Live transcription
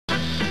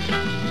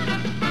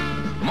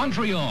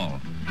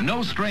Montreal,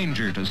 no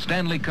stranger to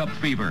Stanley Cup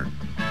fever.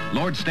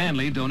 Lord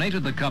Stanley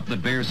donated the cup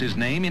that bears his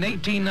name in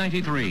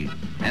 1893,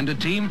 and a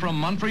team from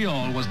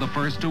Montreal was the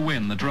first to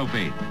win the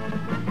trophy.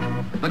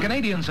 The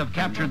Canadiens have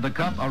captured the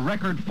cup a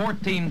record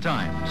 14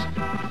 times.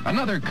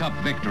 Another cup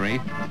victory,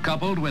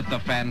 coupled with the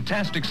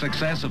fantastic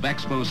success of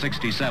Expo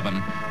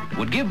 67,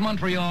 would give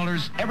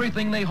Montrealers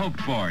everything they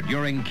hoped for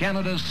during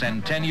Canada's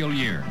centennial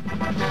year.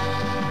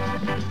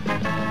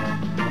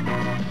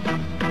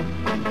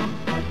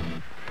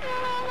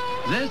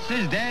 This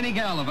is Danny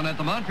Gallivan at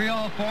the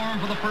Montreal Forum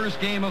for the first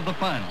game of the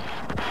final.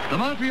 The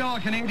Montreal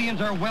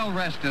Canadiens are well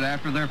rested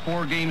after their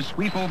 4-game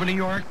sweep over New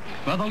York,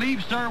 but the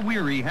Leafs are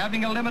weary,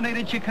 having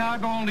eliminated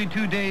Chicago only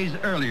 2 days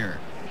earlier.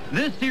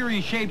 This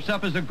series shapes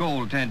up as a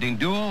goaltending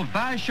duel,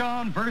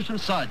 Vachon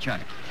versus Sawchuk.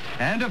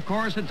 And of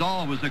course, it's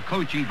always a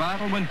coaching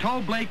battle when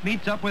Toe Blake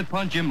meets up with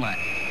Punch Imlach.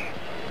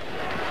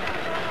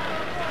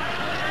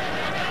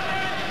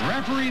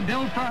 Referee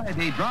Bill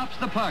Friday drops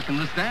the puck, and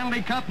the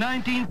Stanley Cup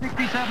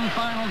 1967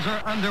 finals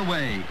are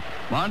underway.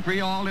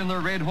 Montreal in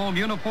their red home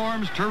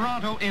uniforms,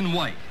 Toronto in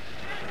white.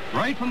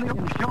 Right from the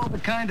show the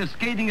kind of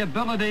skating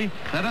ability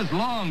that has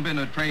long been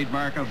a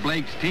trademark of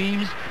Blake's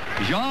teams.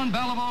 Jean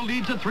Beliveau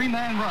leads a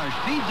 3-man rush,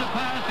 feeds a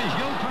pass to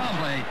Gilles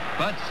Tremblay,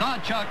 but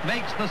Sawchuk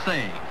makes the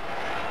save.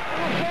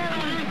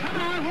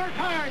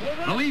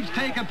 The Leafs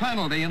take a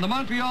penalty, and the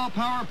Montreal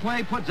power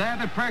play puts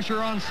added pressure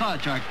on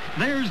Sawchuk.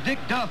 There's Dick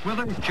Duff with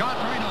a shot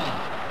right on.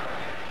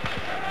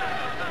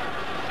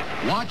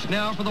 Watch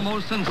now for the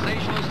most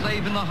sensational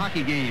save in the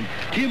hockey game.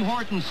 Tim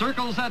Horton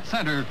circles at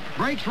center,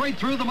 breaks right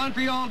through the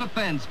Montreal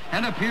defense,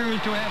 and appears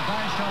to have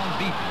Vachon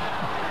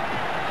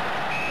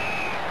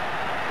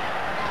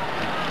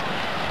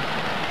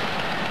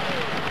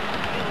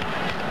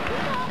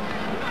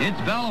beaten.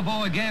 It's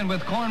Beliveau again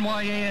with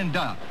Cornoyer and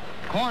Duff.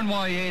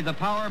 Cornoyer, the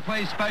power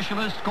play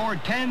specialist,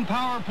 scored 10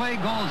 power play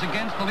goals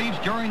against the Leafs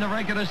during the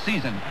regular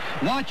season.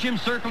 Watch him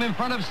circle in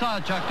front of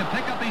Sawchuk to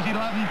pick up his 11,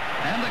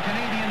 and the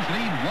Canadiens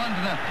lead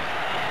 1-0.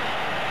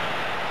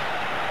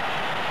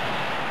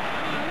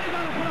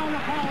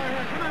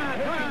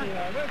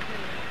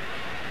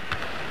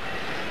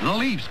 The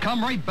Leafs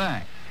come right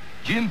back.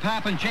 Jim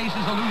Pappen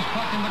chases a loose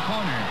puck in the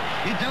corner.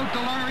 It's out to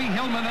Larry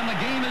Hillman, and the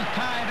game is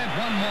tied at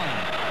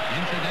 1-1.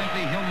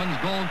 Incidentally, Hillman's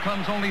goal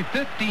comes only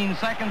 15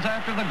 seconds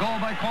after the goal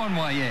by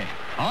Cornoyer.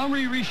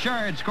 Henri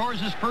Richard scores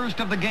his first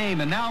of the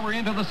game, and now we're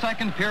into the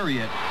second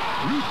period.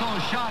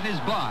 Rousseau's shot is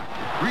blocked.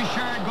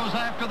 Richard goes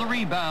after the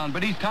rebound,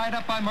 but he's tied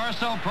up by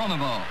Marcel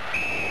Pronovost.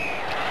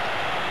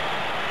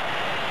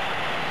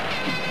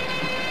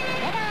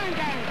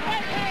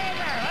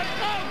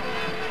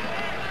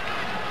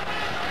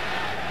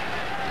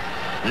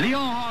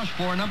 Leon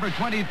Rochefort, number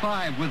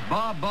 25, with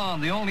Bob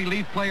Bond, the only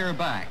Leaf player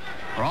back.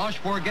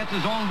 Rochefort gets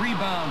his own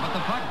rebound, but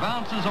the puck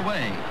bounces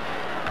away.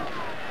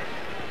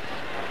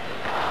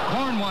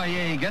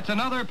 Cornoyer gets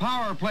another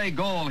power play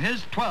goal,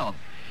 his 12th.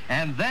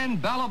 And then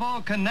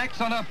Beliveau connects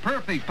on a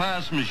perfect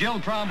pass from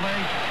Gilles Tremblay.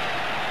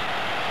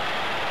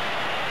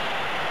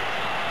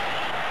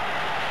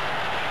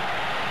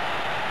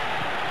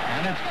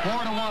 And it's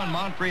 4-1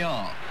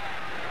 Montreal.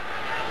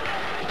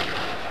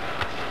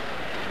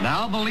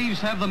 Now the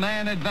Leafs have the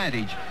man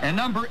advantage, and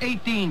number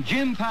 18,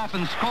 Jim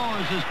Pappen,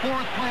 scores his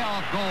 4th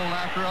playoff goal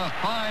after a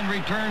fine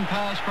return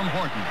pass from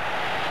Horton.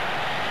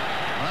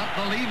 But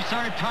the Leafs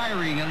are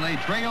tiring, and they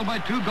trail by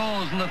 2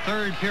 goals in the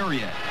third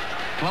period.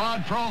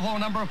 Claude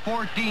Provost, number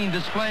 14,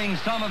 displaying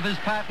some of his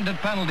patented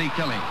penalty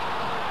killing.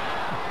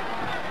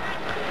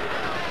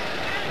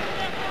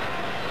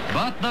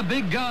 But the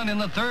big gun in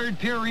the third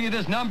period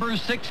is number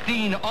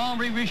 16,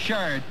 Henri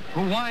Richard,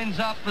 who winds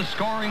up the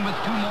scoring with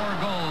 2 more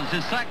goals,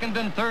 his 2nd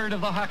and 3rd of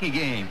the hockey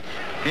game.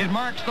 It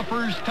marks the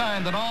first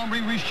time that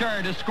Henri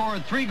Richard has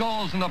scored 3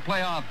 goals in a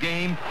playoff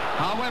game.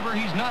 However,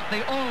 he's not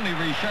the only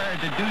Richard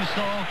to do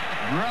so.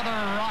 Brother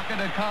Rocket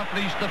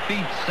accomplished the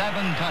feat 7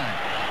 times.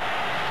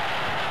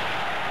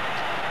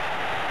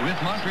 With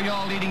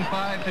Montreal leading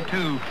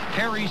 5-2,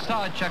 Terry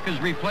Sawchuk is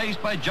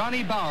replaced by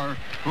Johnny Bauer,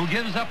 who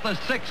gives up the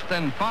 6th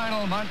and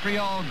final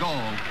Montreal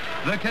goal.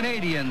 The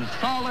Canadiens,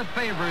 solid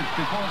favorites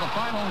before the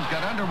finals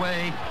got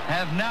underway,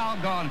 have now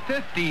gone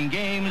 15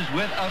 games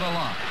without a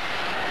loss.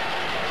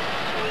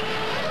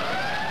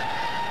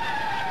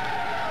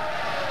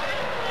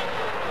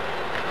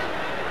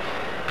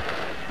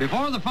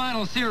 Before the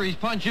final series,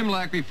 Punch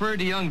Imlach referred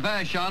to young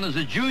Vachon as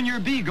a Junior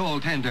B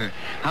goaltender.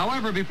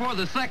 However, before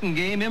the second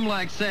game,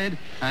 Imlach said,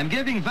 "I'm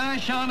giving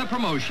Vachon a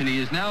promotion. He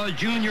is now a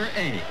Junior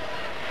A."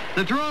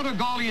 The Toronto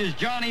goalie is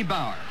Johnny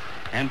Bauer.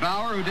 And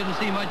Bauer, who didn't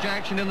see much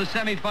action in the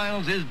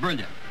semifinals, is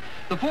brilliant.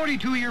 The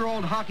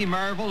 42-year-old hockey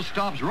marvel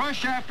stops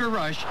rush after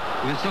rush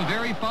with some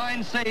very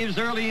fine saves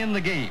early in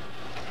the game.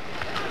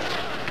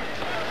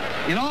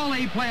 In all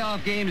 8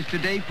 playoff games to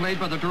date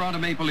played by the Toronto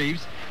Maple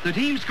Leafs, the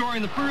team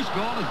scoring the first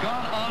goal has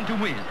gone on to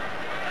win.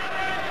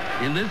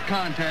 In this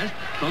contest,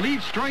 the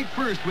Leafs strike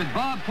first with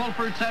Bob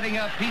Pulford setting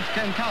up Pete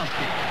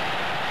Stankowski.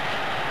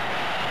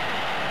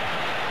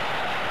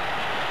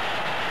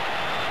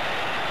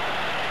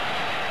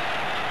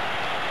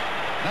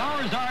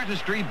 Bauer's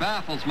artistry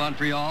baffles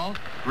Montreal.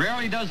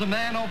 Rarely does a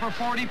man over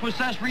 40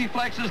 possess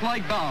reflexes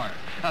like Bauer,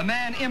 a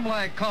man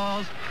Imlach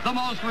calls the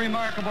most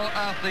remarkable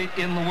athlete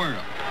in the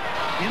world.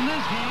 In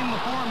this game, the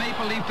 4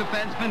 Maple Leaf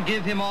defensemen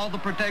give him all the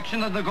protection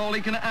that the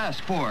goalie can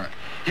ask for.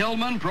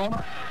 Hillman,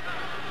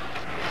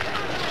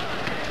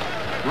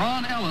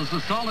 Ron Ellis, the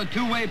solid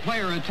two-way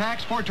player,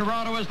 attacks for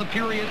Toronto as the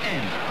period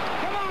ends.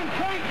 Come on,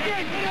 Frank,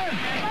 dig!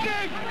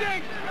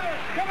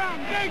 Come on,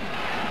 dig!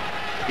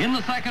 In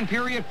the second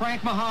period,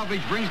 Frank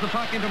Mahovlich brings the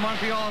puck into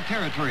Montreal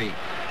territory.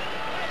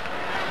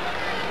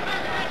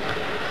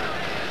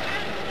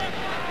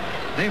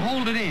 They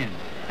hold it in,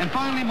 and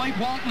finally Mike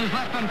Walton is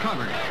left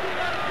uncovered.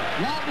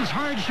 Walton's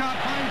hard shot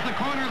finds the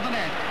corner of the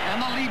net,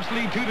 and the Leafs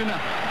lead 2-0.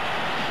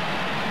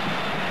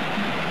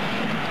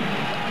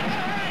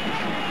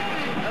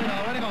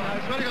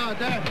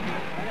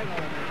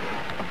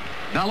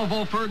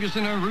 Beliveau,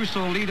 Ferguson, and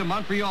Russo lead a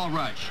Montreal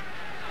rush.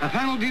 A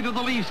penalty to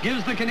the Leafs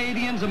gives the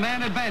Canadiens a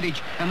man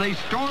advantage, and they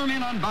storm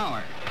in on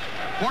Bauer.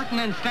 Horton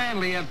and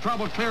Stanley have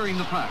trouble clearing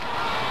the puck.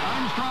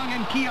 Armstrong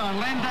and Keon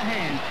lend a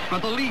hand,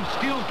 but the Leafs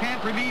still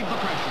can't relieve the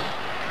pressure.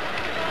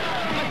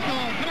 Let's go.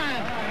 Come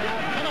on.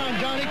 Come on,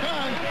 Johnny. Come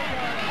on.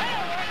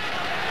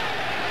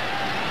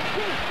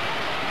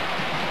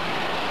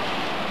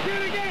 Do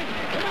it again.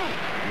 Come on.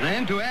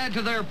 Then, to add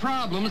to their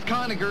problems,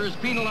 Conacher is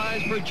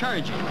penalized for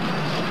charging.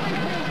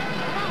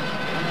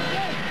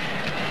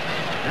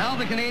 Now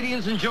the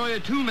Canadiens enjoy a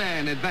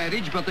two-man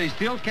advantage, but they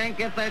still can't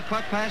get that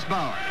puck past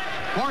Bauer.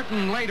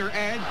 Horton later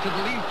adds to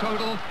the Leaf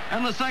total,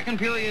 and the second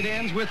period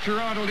ends with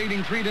Toronto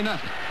leading 3-0.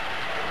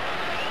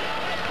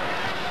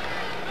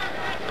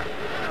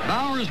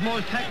 Bauer's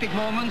most hectic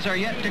moments are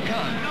yet to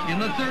come. In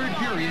the third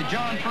period,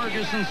 John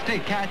Ferguson's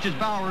stick catches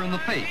Bauer in the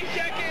face.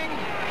 Checking.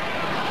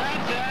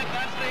 That's it.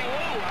 That's the...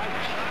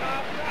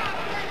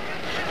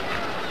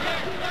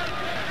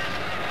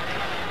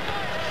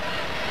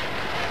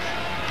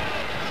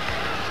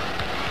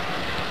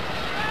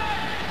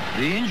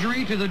 The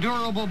injury to the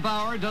durable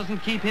Bauer doesn't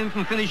keep him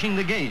from finishing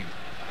the game.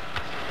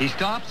 He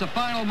stops a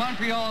final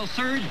Montreal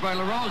surge by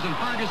LaRose and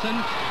Ferguson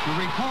to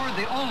record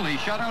the only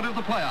shutout of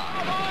the playoffs.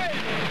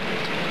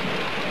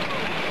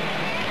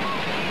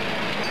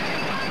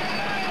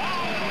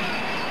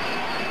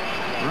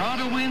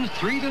 Toronto wins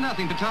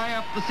 3-0 to tie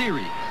up the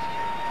series.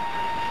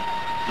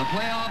 The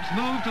playoffs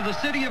move to the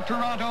city of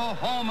Toronto,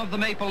 home of the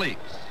Maple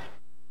Leafs.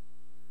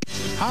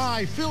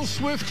 Hi, Phil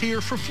Swift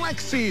here for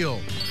Flex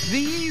Seal, the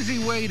easy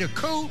way to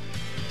coat,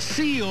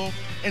 seal,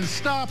 and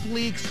stop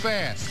leaks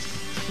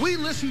fast. We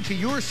listened to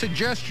your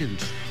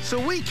suggestions, so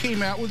we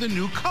came out with a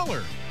new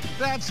color.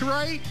 That's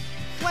right,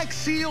 Flex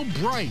Seal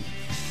Bright.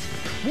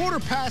 Water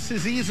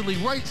passes easily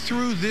right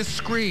through this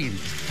screen,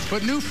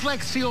 but new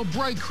Flex Seal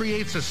Bright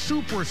creates a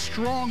super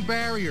strong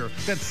barrier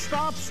that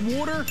stops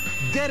water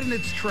dead in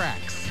its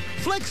tracks.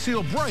 Flex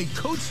Seal Bright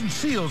coats and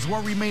seals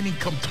while remaining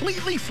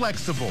completely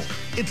flexible.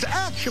 It's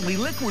actually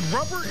liquid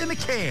rubber in a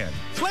can.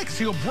 Flex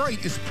Seal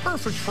Bright is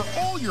perfect for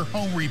all your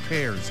home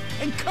repairs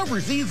and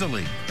covers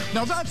easily.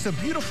 Now that's a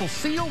beautiful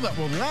seal that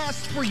will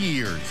last for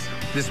years.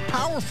 This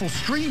powerful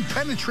stream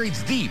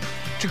penetrates deep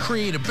to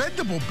create a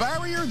bendable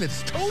barrier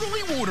that's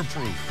totally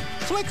waterproof.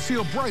 Flex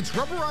Seal Bright's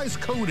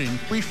rubberized coating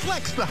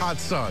reflects the hot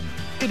sun.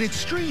 In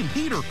extreme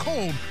heat or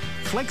cold,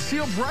 Flex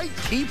Seal Bright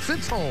keeps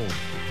its hold.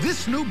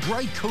 This new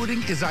bright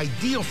coating is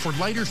ideal for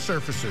lighter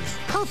surfaces,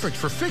 perfect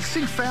for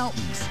fixing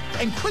fountains,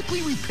 and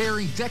quickly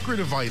repairing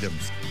decorative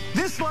items.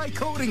 This light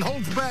coating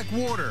holds back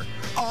water,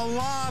 a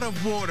lot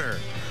of water.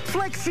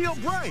 Flex Seal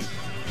Bright.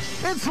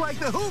 It's like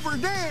the Hoover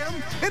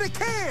Dam in a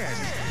can.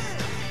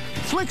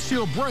 Flex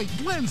Seal Bright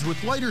blends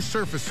with lighter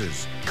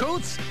surfaces,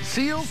 coats,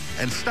 seals,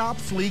 and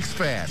stops leaks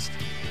fast.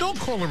 Don't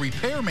call a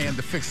repairman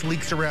to fix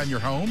leaks around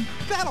your home.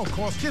 That'll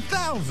cost you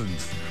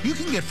thousands. You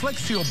can get Flex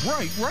Seal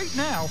Bright right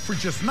now for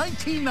just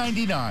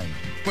 $19.99.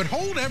 But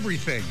hold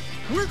everything.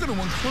 We're going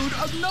to include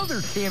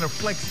another can of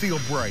Flex Seal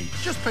Bright.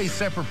 Just pay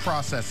separate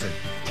processing.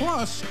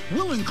 Plus,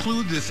 we'll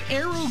include this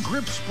Aero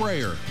Grip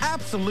Sprayer,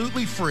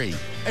 absolutely free.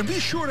 And be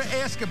sure to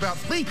ask about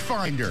Leak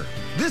Finder.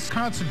 This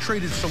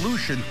concentrated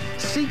solution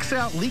seeks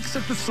out leaks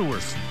at the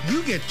source.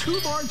 You get 2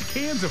 large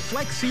cans of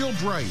Flex Seal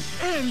Bright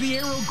and the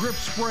Aero Grip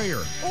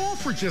Sprayer, all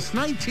for just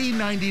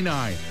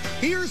 $19.99.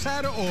 Here's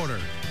how to order.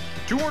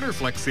 To order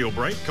Flex Seal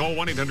Bright, call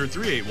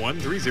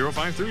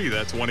 1-800-381-3053.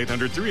 That's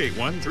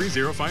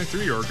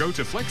 1-800-381-3053, or go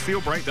to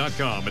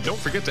flexsealbright.com. And don't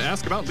forget to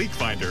ask about Leak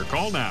Finder.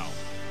 Call now.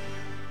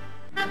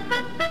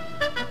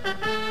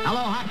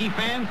 Hello, hockey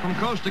fans from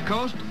coast to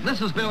coast.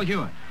 This is Bill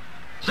Hewitt.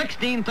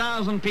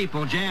 16,000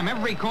 people jam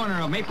every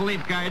corner of Maple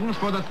Leaf Gardens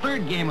for the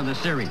third game of the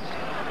series.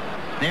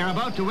 They are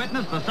about to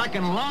witness the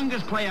second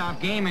longest playoff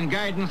game in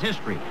Gardens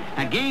history,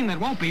 a game that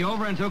won't be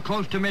over until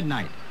close to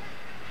midnight.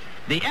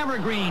 The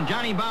evergreen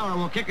Johnny Bauer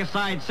will kick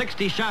aside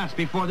 60 shots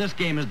before this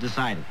game is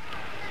decided.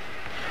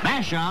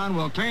 Vachon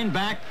will turn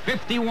back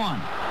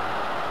 51.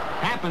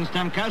 Happen,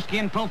 Stemkowski,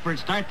 and Pilford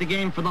start the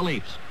game for the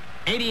Leafs.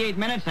 88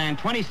 minutes and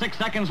 26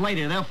 seconds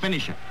later, they'll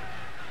finish it.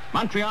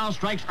 Montreal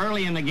strikes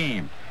early in the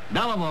game.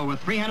 Beliveau, with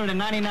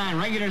 399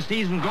 regular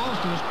season goals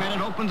to his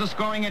credit, opens the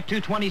scoring at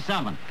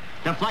 227,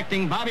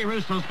 deflecting Bobby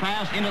Russo's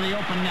pass into the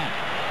open net.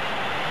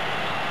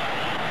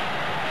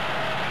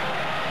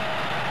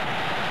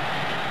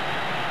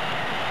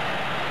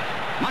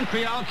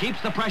 Montreal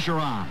keeps the pressure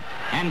on,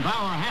 and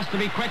Bauer has to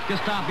be quick to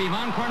stop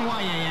Yvan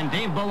Cournoyer and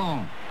Dave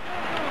Ballone.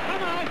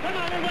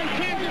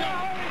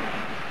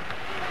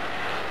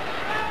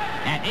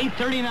 At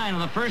 8:39 of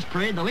the first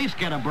period, the Leafs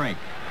get a break.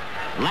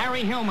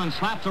 Larry Hillman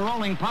slaps a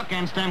rolling puck,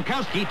 and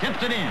Stamkowski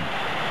tips it in.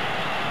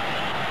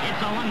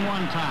 It's a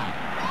 1-1 tie.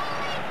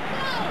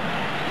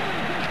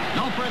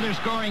 No further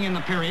scoring in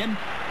the period.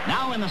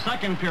 Now in the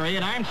second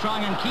period,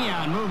 Armstrong and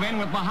Keon move in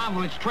with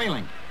Mahavlich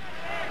trailing.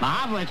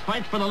 Mahavlich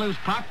fights for the loose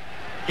puck.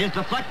 His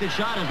deflected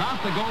shot is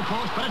off the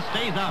goalpost, but it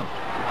stays out.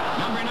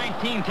 Number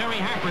 19, Terry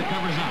Harper,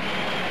 covers up.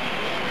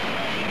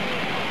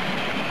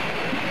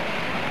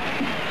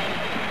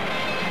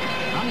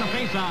 On the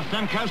faceoff,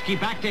 Stamkowski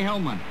back to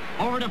Hillman.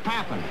 Over to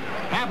Pappen.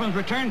 Pappen's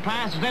return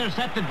pass is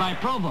intercepted by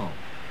Provo.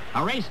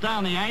 A race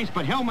down the ice,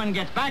 but Hillman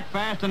gets back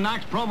fast and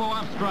knocks Provo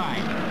off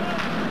stride.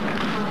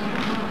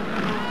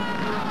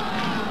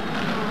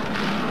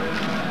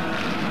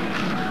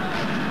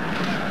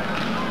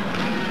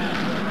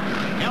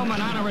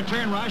 Hillman on a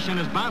return rush, and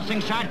his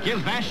bouncing shot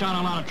gives Vachon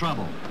a lot of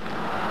trouble.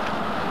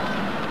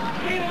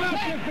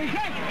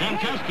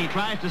 Stamkowski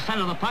tries to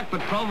center the puck, but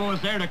Provo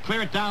is there to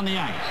clear it down the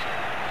ice.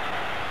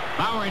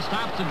 Bauer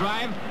stops the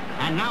drive,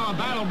 and now a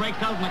battle breaks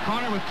out in the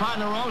corner with Claude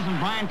LaRose and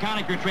Brian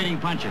Conacher trading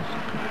punches.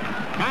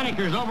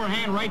 Conacher's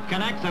overhand right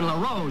connects, and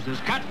LaRose is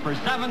cut for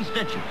 7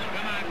 stitches.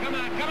 Come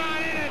on, in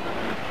it!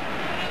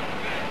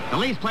 The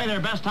Leafs play their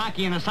best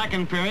hockey in the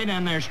second period,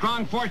 and their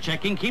strong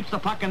forechecking keeps the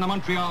puck in the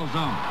Montreal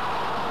zone.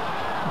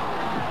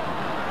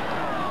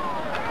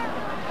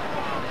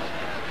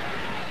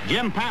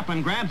 Jim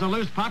Pappen grabs a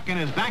loose puck, and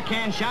his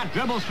backhand shot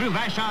dribbles through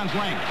Vachon's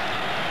legs.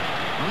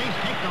 The Leafs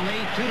take the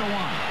lead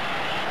 2-1.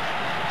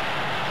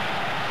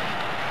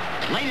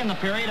 Late in the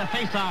period, a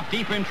face-off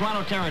deep in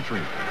Toronto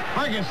territory.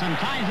 Ferguson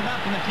ties it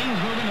up, and the teams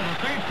move into the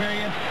third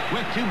period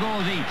with 2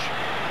 goals each.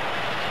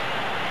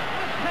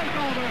 Take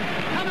over!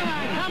 Come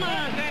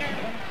on!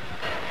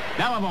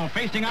 Beliveau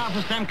facing off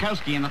with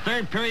Stamkowski, and the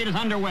third period is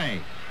underway.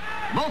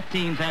 Both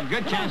teams have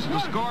good chances to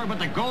score, but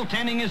the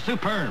goaltending is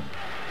superb.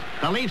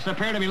 The Leafs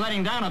appear to be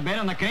letting down a bit,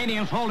 and the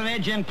Canadiens hold an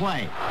edge in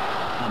play.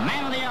 The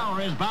man of the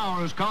hour is Bauer,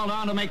 who's called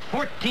on to make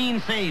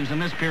 14 saves in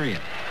this period.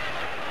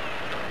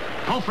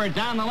 Pulford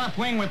down the left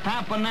wing with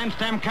Pappen and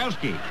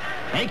Stamkowski.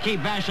 They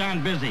keep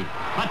Vachon busy,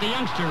 but the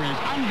youngster is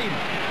unbeatable.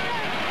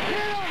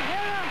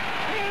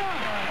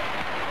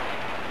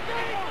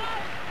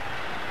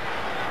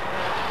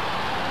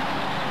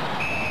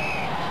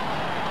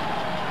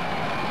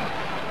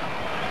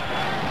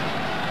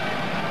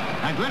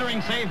 A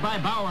glittering save by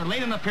Bauer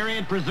late in the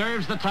period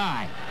preserves the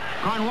tie.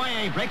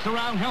 Cournoyer breaks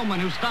around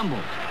Hillman, who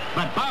stumbles,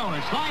 but Bauer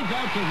slides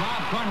out to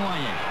rob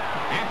Cournoyer.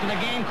 After the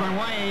game,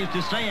 Cournoyer used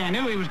to say, "I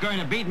knew he was going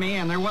to beat me,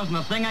 and there wasn't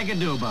a thing I could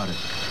do about it."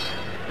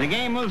 The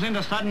game moves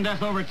into sudden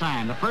death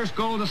overtime, the first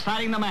goal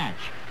deciding the match.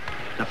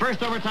 The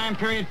first overtime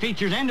period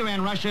features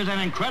end-to-end rushes and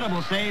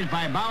incredible saves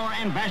by Bauer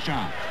and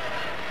Vachon.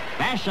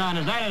 Vachon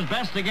is at his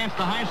best against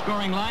the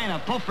high-scoring line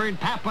of Pulford,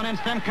 Pappen, and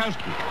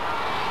Stamkowski.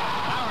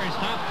 Bauer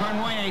stopped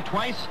Cournoyer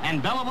twice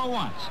and Beliveau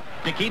once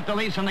to keep the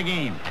Leafs in the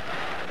game.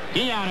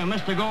 Keon, who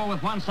missed a goal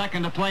with 1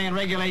 second to play in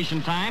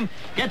regulation time,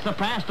 gets a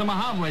pass to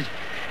Mahavlich.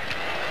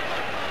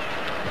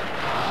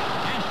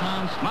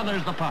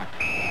 Smothers the puck.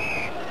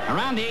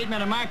 Around the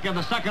 8-minute mark of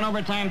the second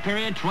overtime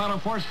period, Toronto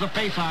forces a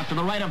face-off to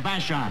the right of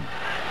Vachon.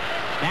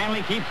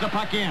 Stanley keeps the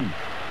puck in.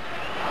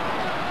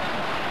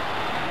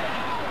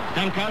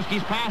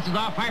 Stamkowski's pass is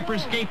off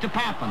Harper's skate to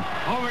Pappen.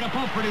 Over to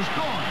Pulford, who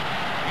scored.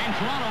 And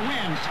Toronto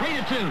wins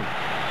 3-2.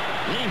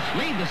 Leafs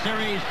lead the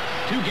series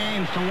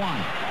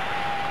 2-1.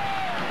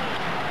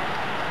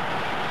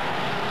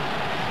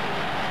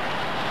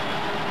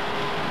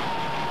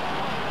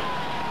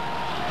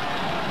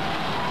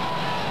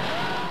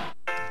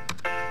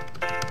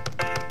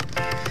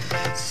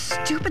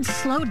 Stupid,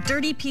 slow,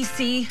 dirty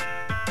PC.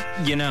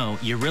 You know,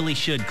 you really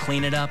should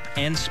clean it up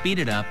and speed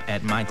it up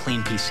at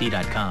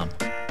mycleanpc.com.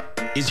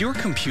 Is your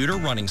computer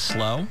running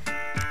slow?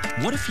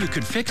 What if you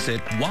could fix it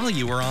while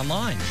you were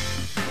online?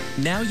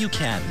 Now you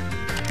can.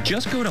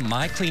 Just go to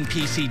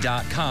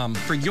mycleanpc.com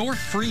for your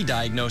free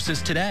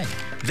diagnosis today.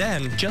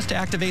 Then just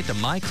activate the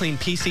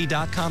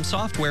mycleanpc.com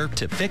software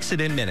to fix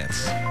it in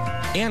minutes.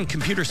 And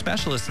computer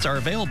specialists are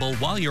available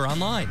while you're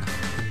online.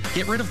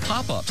 Get rid of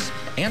pop-ups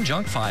and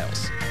junk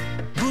files.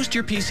 Boost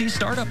your PC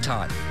startup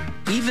time.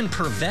 Even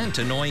prevent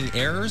annoying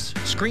errors,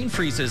 screen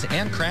freezes,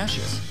 and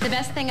crashes. The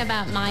best thing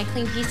about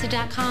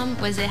mycleanpc.com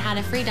was it had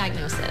a free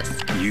diagnosis.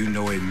 You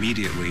know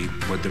immediately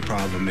what the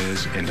problem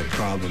is, and the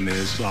problem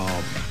is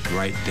solved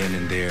right then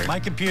and there. My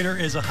computer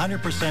is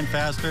 100%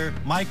 faster.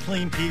 My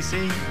Clean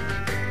PC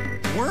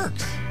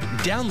works.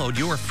 Download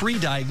your free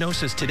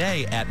diagnosis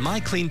today at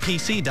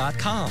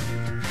mycleanpc.com.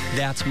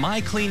 That's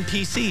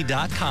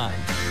mycleanpc.com.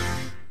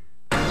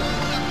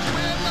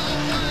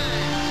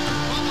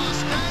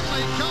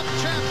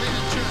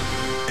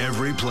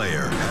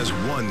 player has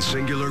one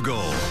singular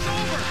goal.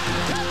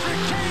 Patrick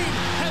Kane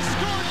has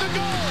scored the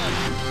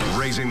goal.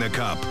 Raising the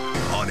cup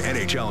on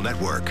NHL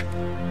Network.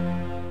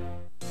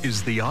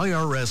 Is the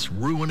IRS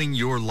ruining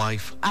your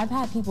life? I've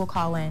had people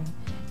call in,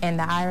 and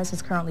the IRS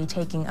is currently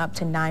taking up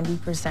to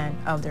 90%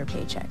 of their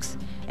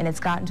paychecks. And it's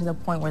gotten to the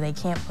point where they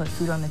can't put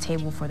food on the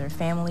table for their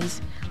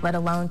families, let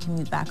alone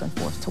commute back and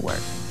forth to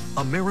work.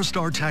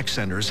 Ameristar Tax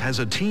Centers has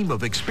a team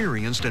of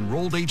experienced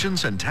enrolled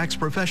agents and tax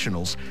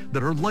professionals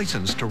that are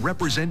licensed to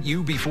represent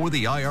you before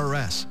the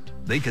IRS.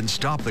 They can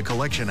stop the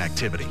collection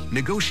activity,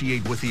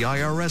 negotiate with the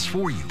IRS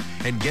for you,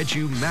 and get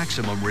you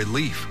maximum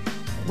relief.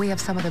 We have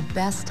some of the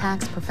best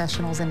tax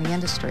professionals in the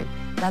industry.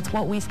 That's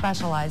what we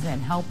specialize in,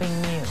 helping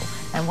you.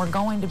 And we're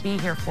going to be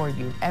here for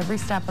you every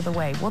step of the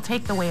way. We'll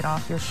take the weight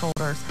off your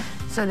shoulders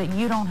so that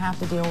you don't have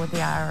to deal with the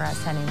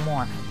IRS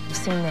anymore. I've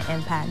seen the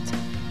impact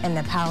and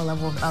the power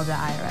level of the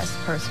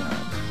IRS personally,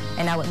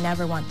 and I would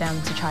never want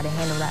them to try to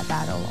handle that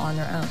battle on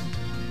their own.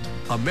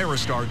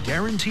 Ameristar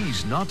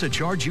guarantees not to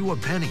charge you a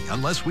penny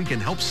unless we can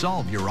help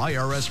solve your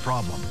IRS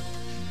problem.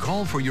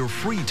 Call for your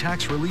free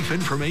tax relief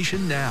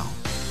information now.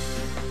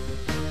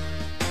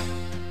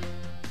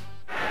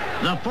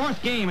 The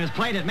fourth game is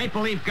played at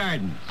Maple Leaf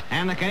Gardens,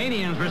 and the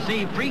Canadiens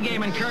receive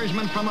pregame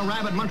encouragement from a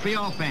rabid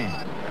Montreal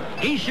fan.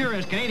 He's sure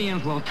his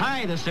Canadiens will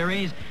tie the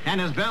series,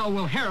 and his bell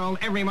will herald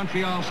every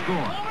Montreal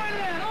score.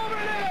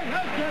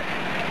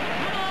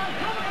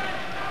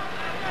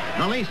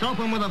 The Leafs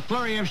open with a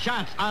flurry of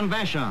shots on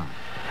Vachon.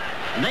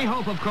 They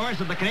hope, of course,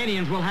 that the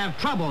Canadiens will have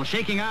trouble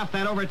shaking off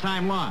that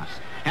overtime loss,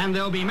 and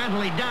they'll be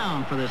mentally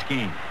down for this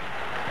game.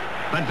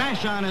 But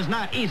Vachon is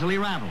not easily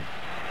rattled.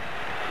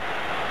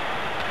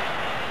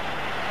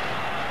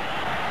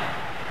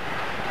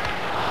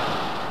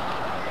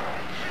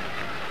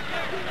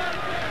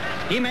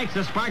 He makes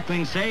a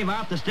sparkling save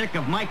off the stick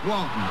of Mike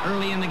Walton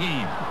early in the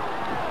game.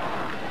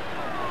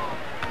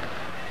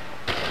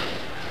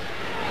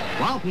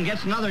 Walton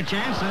gets another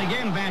chance, and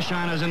again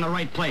Vachon is in the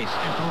right place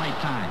at the right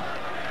time.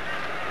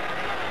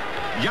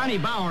 Johnny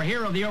Bauer,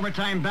 hero of the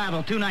overtime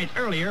battle 2 nights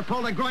earlier,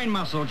 pulled a groin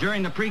muscle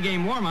during the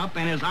pregame warm-up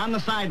and is on the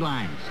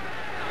sidelines.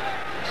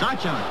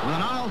 Sachok, with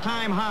an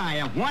all-time high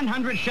of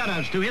 100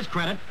 shutouts to his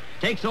credit,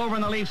 takes over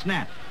in the Leafs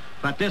net.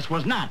 But this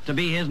was not to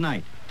be his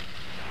night.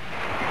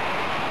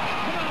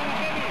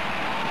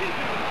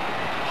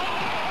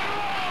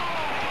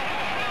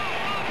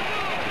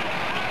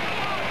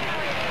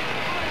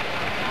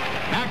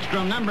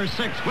 Backstrom, number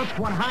 6, whips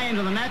one high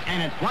into the net,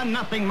 and it's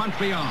 1-0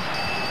 Montreal.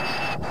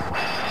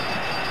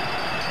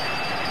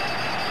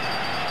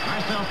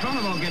 Marcel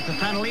Tronovo gets a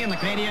penalty, and the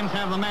Canadiens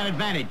have the man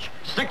advantage.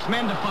 6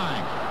 men to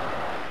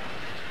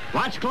 5.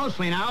 Watch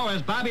closely now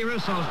as Bobby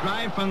Russo's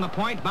drive from the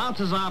point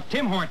bounces off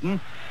Tim Horton,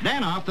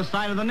 then off the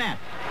side of the net.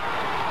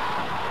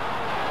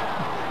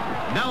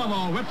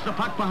 Beliveau whips the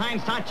puck behind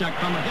Sachok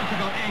from a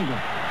difficult angle,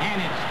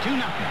 and it's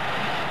 2-0.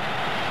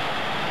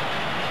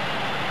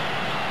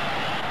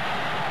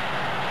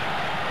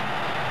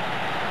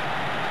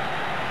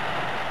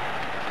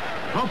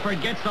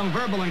 Hofford gets some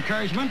verbal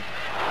encouragement.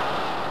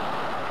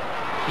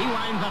 He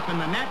winds up in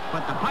the net,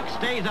 but the puck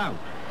stays out.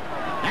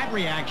 That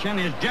reaction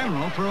is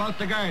general throughout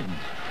the Gardens.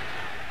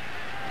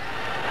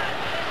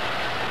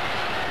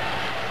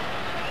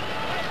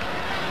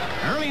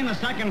 Early in the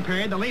second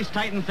period, the Leafs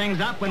tighten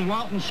things up when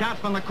Walton's shot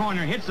from the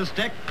corner hits the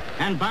stick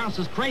and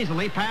bounces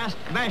crazily past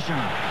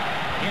Vachon.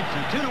 It's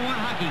a 2-1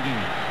 hockey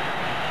game.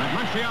 But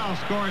Montreal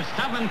scores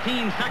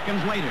 17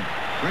 seconds later.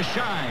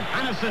 Richard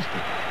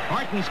unassisted.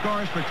 Horton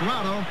scores for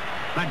Toronto,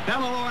 but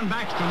Beliveau and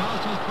Backstrom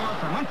also score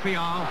for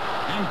Montreal,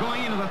 and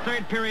going into the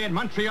third period,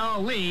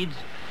 Montreal leads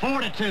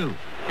 4-2.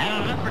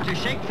 And in an effort to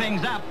shake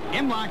things up,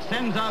 Imlach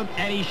sends out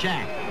Eddie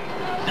Shack.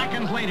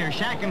 Seconds later,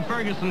 Shack and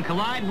Ferguson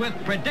collide with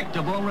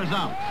predictable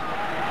results.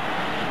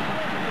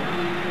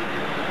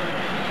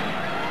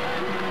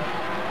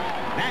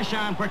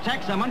 Vachon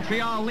protects a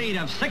Montreal lead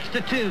of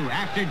 6-2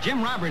 after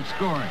Jim Roberts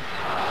scores,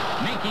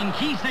 making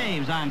key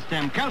saves on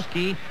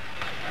Stemkowski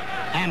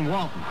and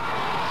Walton.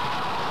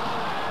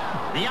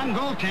 The young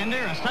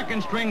goaltender, a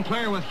second-string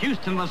player with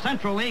Houston in the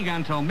Central League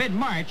until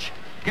mid-March,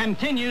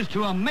 continues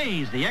to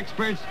amaze the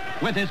experts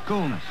with his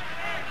coolness.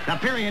 The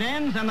period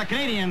ends, and the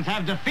Canadiens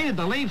have defeated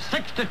the Leafs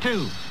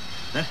 6-2.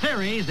 The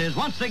series is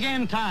once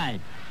again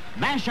tied.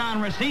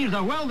 Vachon receives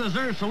a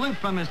well-deserved salute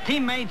from his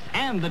teammates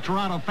and the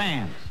Toronto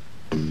fans.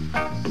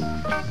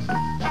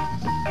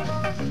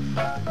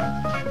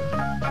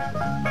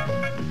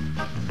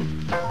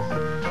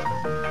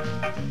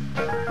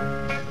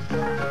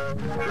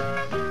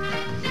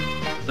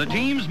 The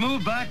teams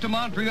move back to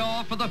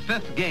Montreal for the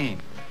 5th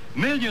game.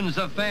 Millions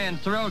of fans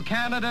throughout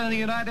Canada and the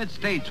United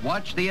States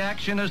watch the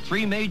action as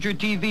 3 major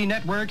TV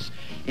networks,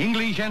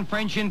 English and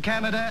French in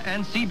Canada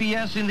and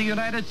CBS in the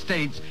United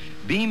States,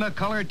 beam a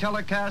color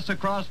telecast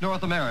across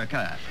North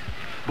America.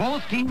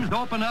 Both teams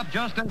open up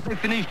just as they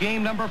finish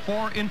game number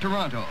 4 in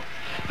Toronto.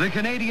 The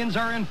Canadiens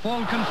are in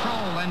full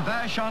control, and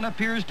Vachon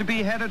appears to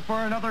be headed for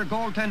another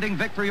goaltending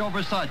victory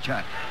over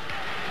Sachok.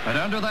 But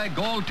under that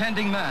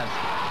goaltending mask,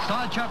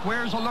 Sawchuk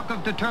wears a look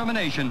of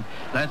determination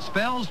that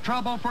spells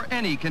trouble for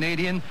any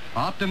Canadian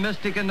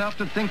optimistic enough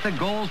to think that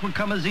goals would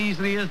come as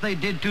easily as they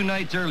did 2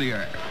 nights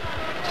earlier.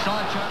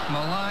 Sawchuk,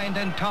 maligned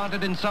and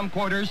taunted in some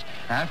quarters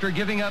after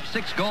giving up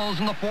 6 goals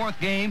in the 4th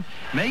game,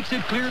 makes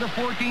it clear to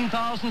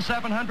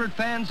 14,700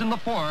 fans in the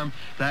Forum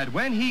that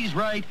when he's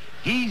right,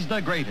 he's the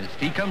greatest.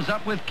 He comes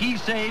up with key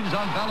saves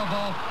on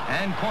Beliveau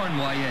and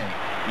Cournoyer.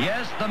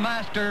 Yes, the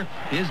master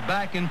is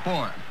back in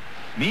form.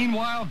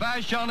 Meanwhile,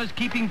 Vachon is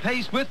keeping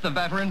pace with the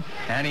veteran,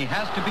 and he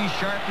has to be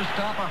sharp to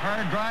stop a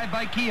hard drive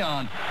by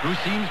Keon, who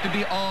seems to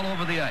be all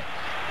over the ice.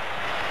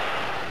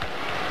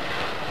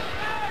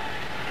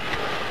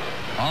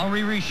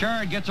 Henri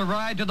Richard gets a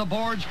ride to the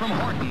boards from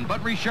Horton,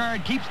 but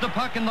Richard keeps the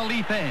puck in the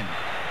Leaf end.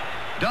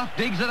 Duff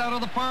digs it out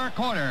of the far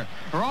corner.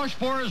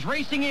 Rochefort is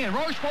racing in.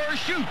 Rochefort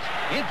shoots.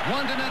 It's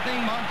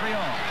 1-0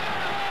 Montreal.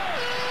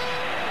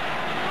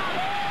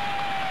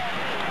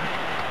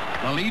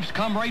 The Leafs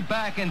come right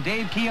back, and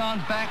Dave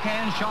Keon's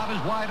backhand shot is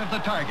wide of the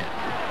target.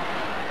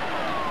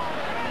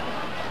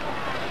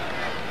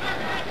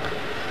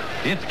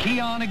 It's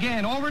Keon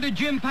again, over to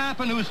Jim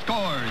Pappen, who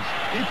scores.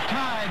 It's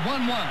tied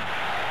 1-1.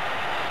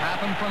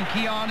 Pappen from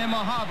Keon and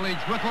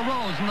Mahovlich with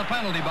LaRose in the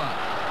penalty box.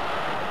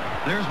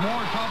 There's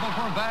more trouble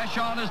for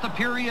Vachon as the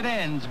period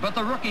ends, but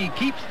the rookie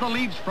keeps the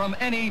Leafs from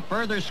any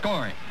further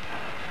scoring.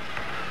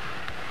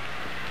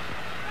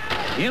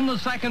 In the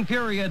second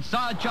period,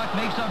 Sawchuk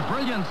makes a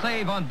brilliant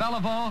save on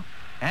Beliveau,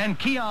 and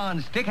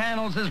Keon stick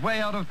handles his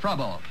way out of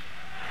trouble.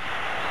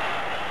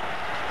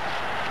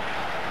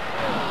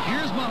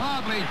 Here's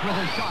Mahovlich with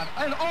his shot,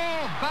 and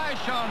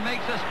Vachon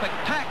makes a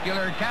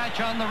spectacular catch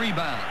on the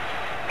rebound.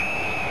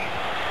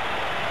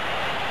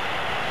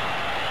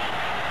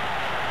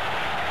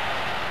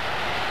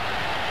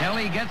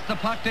 Kelly gets the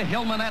puck to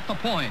Hillman at the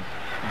point.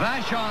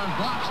 Vachon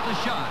blocks the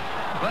shot,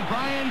 but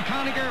Brian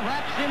Conniger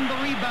wraps in the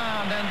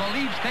rebound, and the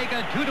Leafs take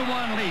a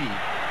 2-1 lead.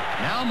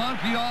 Now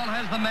Montreal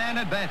has the man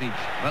advantage,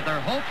 but their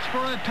hopes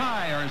for a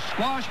tie are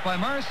squashed by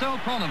Marcel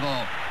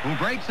Pronovost, who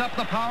breaks up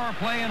the power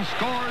play and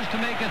scores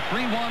to make it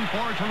 3-1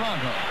 for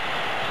Toronto.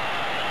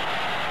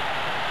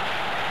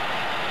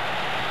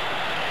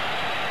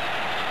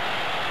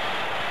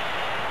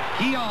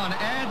 Keon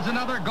adds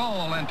another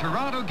goal, and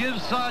Toronto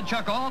gives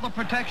Sawchuk all the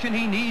protection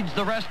he needs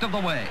the rest of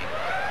the way.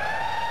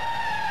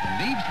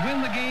 The Leafs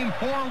win the game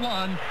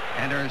 4-1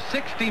 and are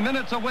 60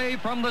 minutes away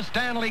from the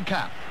Stanley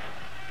Cup.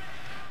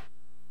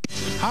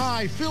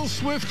 Hi, Phil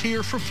Swift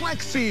here for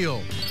Flex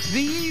Seal, the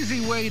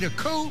easy way to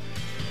coat,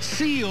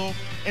 seal,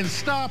 and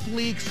stop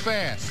leaks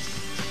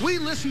fast. We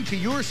listened to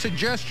your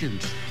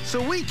suggestions,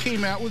 so we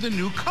came out with a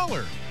new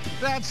color.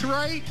 That's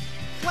right,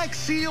 Flex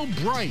Seal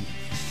Bright.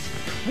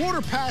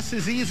 Water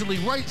passes easily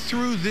right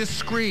through this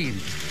screen,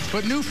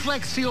 but new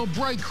Flex Seal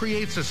Bright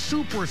creates a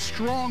super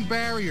strong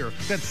barrier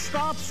that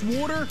stops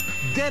water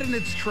dead in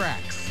its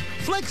tracks.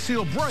 Flex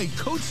Seal Bright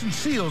coats and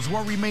seals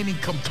while remaining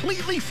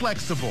completely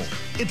flexible.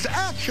 It's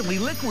actually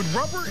liquid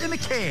rubber in a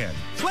can.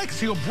 Flex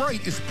Seal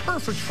Bright is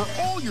perfect for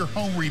all your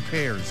home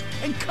repairs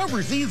and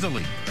covers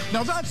easily.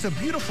 Now that's a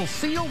beautiful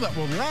seal that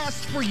will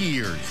last for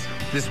years.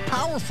 This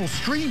powerful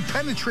stream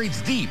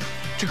penetrates deep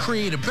to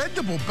create a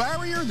bendable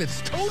barrier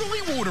that's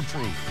totally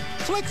waterproof.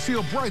 Flex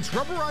Seal Bright's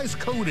rubberized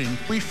coating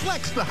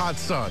reflects the hot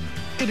sun.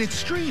 In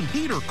extreme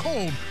heat or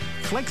cold,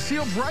 Flex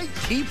Seal Bright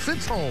keeps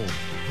its hold.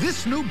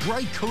 This new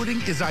bright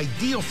coating is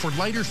ideal for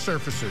lighter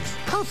surfaces,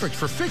 perfect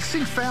for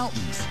fixing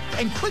fountains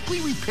and quickly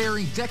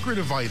repairing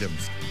decorative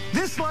items.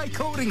 This light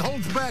coating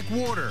holds back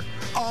water,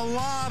 a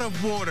lot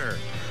of water.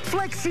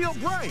 Flex Seal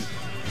Bright.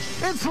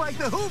 It's like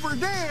the Hoover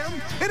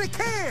Dam in a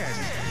can.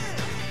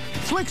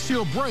 Flex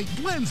Seal Bright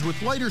blends with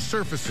lighter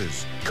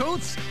surfaces,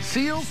 coats,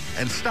 seals,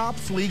 and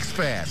stops leaks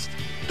fast.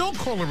 Don't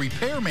call a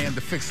repairman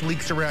to fix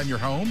leaks around your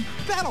home.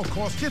 That'll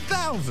cost you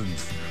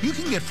thousands. You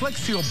can get Flex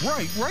Seal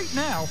Bright right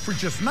now for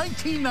just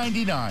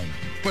 $19.99.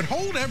 But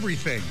hold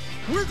everything.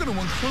 We're going to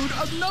include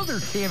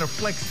another can of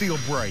Flex Seal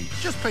Bright.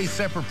 Just pay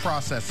separate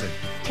processing.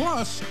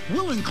 Plus,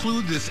 we'll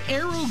include this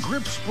Aero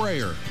Grip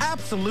Sprayer,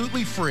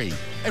 absolutely free.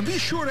 And be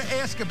sure to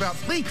ask about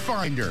Leak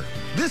Finder.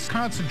 This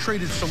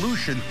concentrated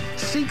solution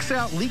seeks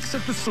out leaks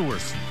at the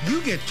source.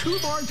 You get 2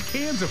 large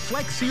cans of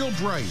Flex Seal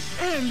Bright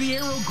and the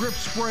Aero Grip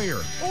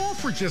Sprayer, all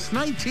for just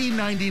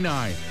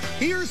 $19.99.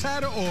 Here's how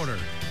to order.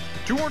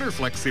 To order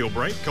Flex Seal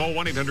Bright, call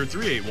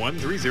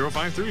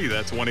 1-800-381-3053.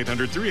 That's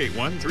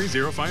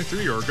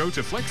 1-800-381-3053, or go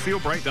to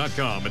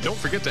flexsealbright.com. And don't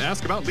forget to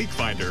ask about Leak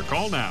Finder.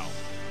 Call now.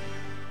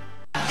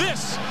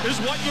 This is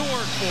what you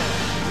work for.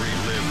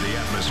 Relive the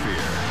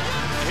atmosphere.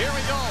 Here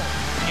we go.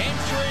 Game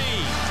 3.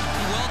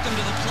 Welcome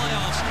to the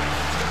playoffs.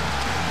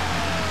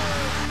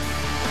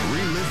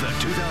 Relive the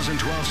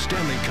 2012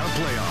 Stanley Cup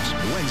playoffs.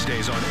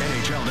 Wednesdays on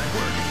NHL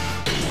Network.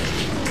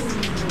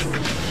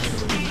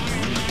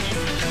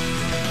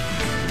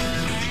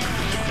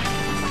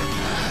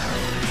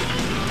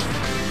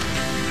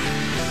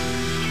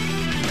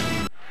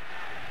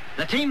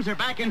 The teams are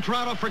back in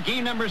Toronto for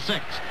game number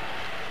 6.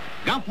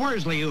 Gump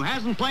Worsley, who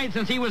hasn't played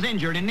since he was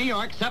injured in New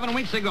York 7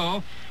 weeks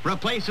ago,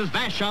 replaces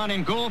Vachon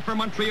in goal for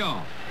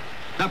Montreal.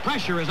 The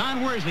pressure is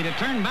on Worsley to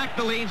turn back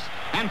the Leafs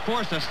and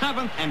force a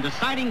 7th and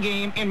deciding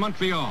game in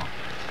Montreal.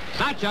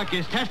 Sachuk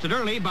is tested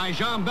early by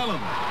Jean Beliveau,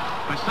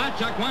 but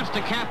Sachuk wants to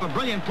cap a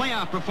brilliant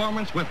playoff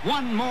performance with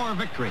one more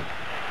victory.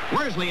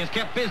 Worsley is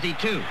kept busy,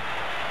 too.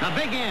 The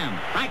Big M,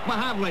 Frank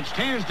Mahavlich,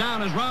 tears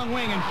down his wrong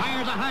wing and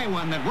fires a high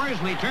one that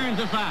Worsley turns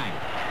aside.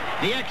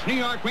 The ex-New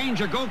York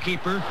Ranger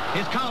goalkeeper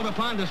is called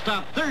upon to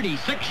stop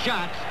 36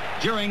 shots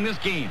during this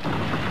game.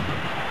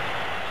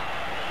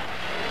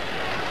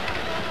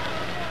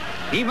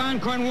 Yvan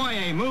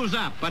Cournoyer moves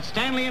up, but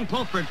Stanley and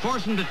Pulford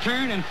force him to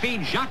turn and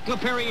feed Jacques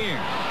Laperriere.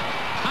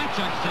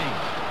 Sachuk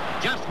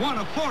saves. Just one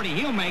of 40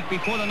 he'll make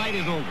before the night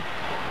is over.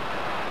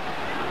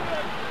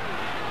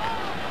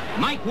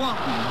 Mike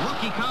Walton, the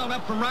rookie called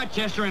up from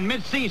Rochester in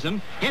mid-season,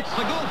 hits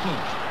the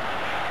goalpost.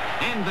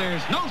 And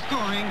there's no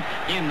scoring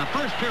in the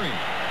first period.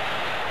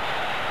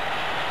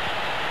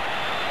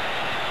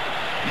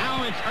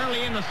 Now it's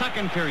early in the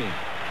second period,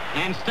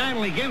 and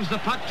Stanley gives the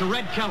puck to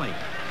Red Kelly.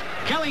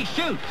 Kelly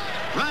shoots.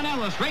 Ron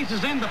Ellis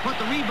races in to put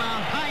the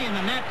rebound high in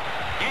the net,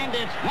 and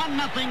it's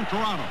 1-0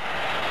 Toronto.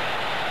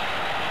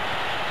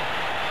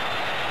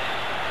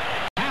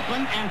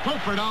 Kaplan and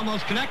Pulford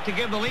almost connect to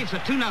give the Leafs a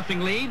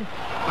 2-0 lead,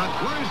 but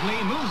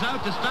Worsley moves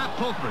out to stop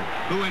Pulford,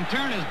 who in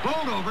turn is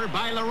bowled over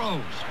by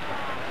LaRose.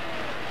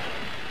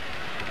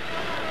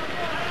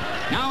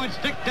 Now it's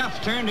Dick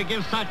Duff's turn to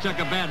give Sachuk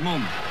a bad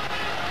moment.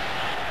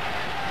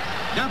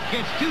 Duff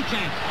gets 2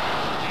 chances,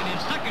 and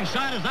his second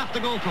shot is off the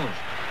goalpost.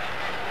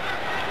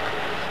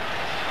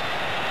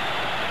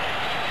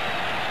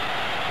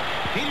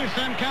 Peter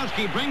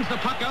Stamkowski brings the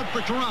puck out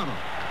for Toronto,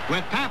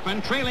 with Papin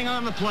trailing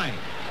on the play.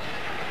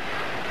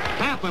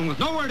 Papin, with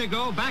nowhere to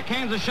go,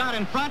 backhands a shot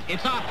in front.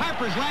 It's off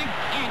Harper's leg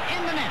and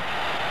in the net.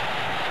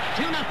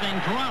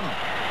 2-0 Toronto.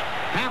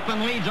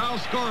 Papin leads all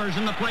scorers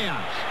in the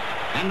playoffs.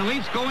 And the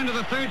Leafs go into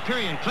the third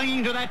period,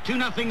 clinging to that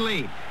 2-0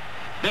 lead.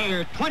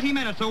 They're 20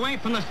 minutes away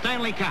from the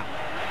Stanley Cup.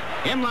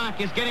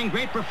 Imlach is getting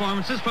great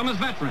performances from his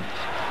veterans.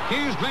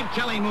 Here's Red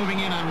Kelly moving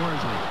in on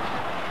Worsley.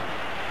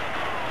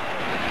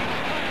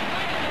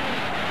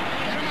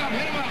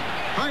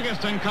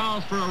 Ferguson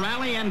calls for a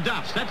rally, and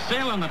Duff sets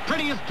sail on the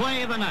prettiest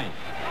play of the night.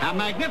 A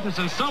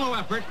magnificent solo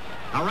effort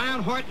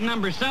around Horton,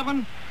 number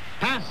 7,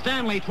 past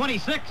Stanley,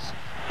 26,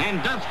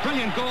 and Duff's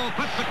brilliant goal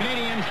puts the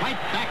Canadiens right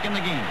back in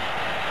the game.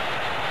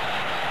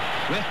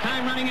 With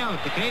time running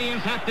out, the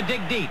Canadiens have to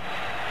dig deep.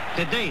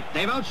 To date,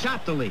 they've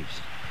outshot the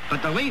Leafs,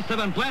 but the Leafs have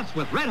been blessed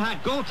with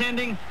red-hot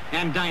goaltending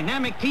and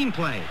dynamic team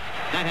play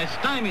that has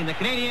stymied the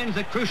Canadiens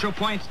at crucial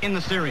points in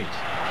the series.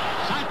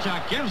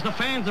 Sachuk gives the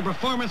fans a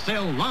performance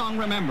they'll long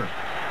remember.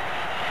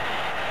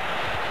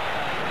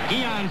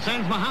 Keon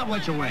sends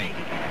Mahavlich away,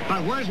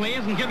 but Worsley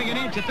isn't giving an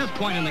inch at this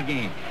point in the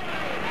game.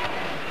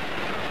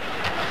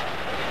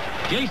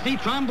 J.C.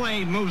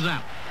 Tremblay moves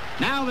up.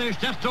 Now there's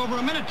just over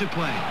a minute to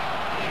play.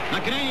 The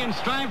Canadiens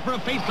strive for a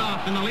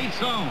face-off in the Leaf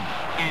zone,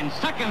 and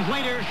seconds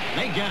later,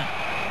 they get it.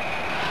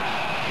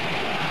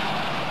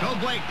 Joe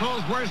Blake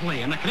pulls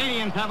Worsley, and the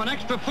Canadiens have an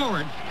extra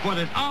forward for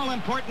this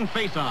all-important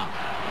face-off.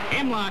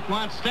 Imlach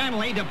wants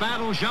Stanley to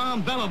battle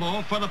Jean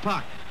Beliveau for the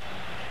puck.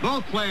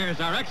 Both players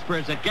are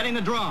experts at getting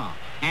the draw,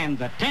 and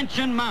the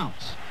tension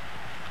mounts.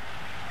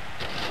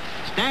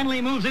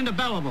 Stanley moves into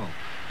Beliveau,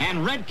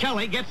 and Red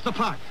Kelly gets the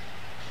puck.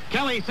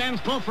 Kelly sends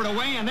Pulford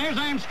away, and there's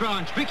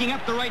Armstrong streaking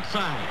up the right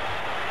side.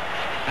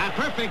 A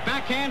perfect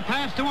backhand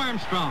pass to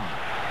Armstrong.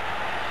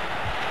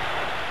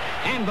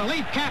 And the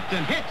Leaf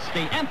captain hits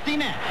the empty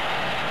net.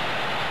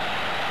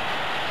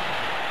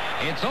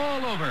 It's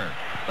all over.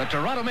 The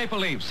Toronto Maple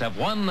Leafs have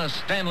won the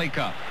Stanley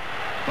Cup.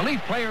 The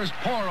Leaf players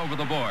pour over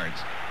the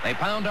boards. They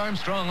pound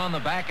Armstrong on the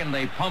back, and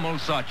they pummel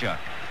Sachuk.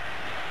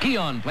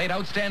 Keon played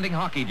outstanding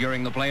hockey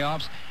during the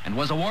playoffs and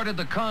was awarded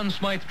the Conn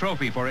Smythe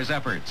Trophy for his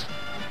efforts.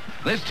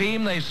 This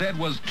team, they said,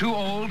 was too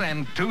old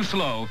and too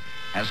slow,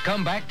 has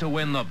come back to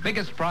win the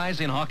biggest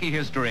prize in hockey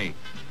history,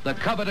 the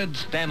coveted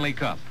Stanley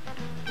Cup.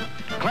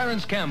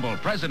 Clarence Campbell,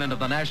 president of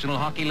the National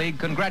Hockey League,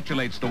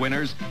 congratulates the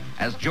winners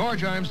as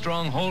George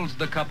Armstrong holds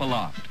the cup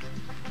aloft,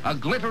 a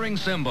glittering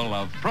symbol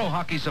of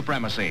pro-hockey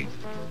supremacy.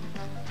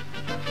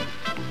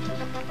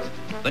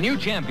 The new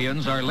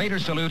champions are later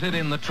saluted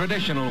in the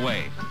traditional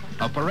way,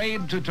 a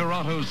parade to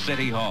Toronto's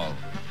City Hall.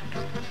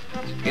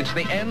 It's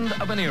the end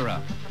of an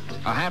era.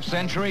 A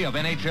half-century of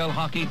NHL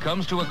hockey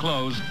comes to a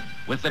close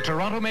with the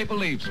Toronto Maple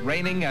Leafs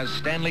reigning as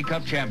Stanley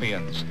Cup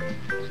champions.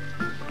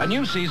 A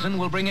new season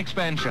will bring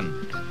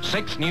expansion.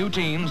 6 new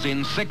teams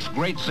in 6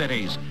 great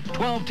cities,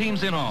 12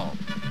 teams in all,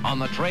 on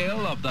the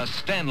trail of the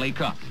Stanley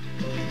Cup.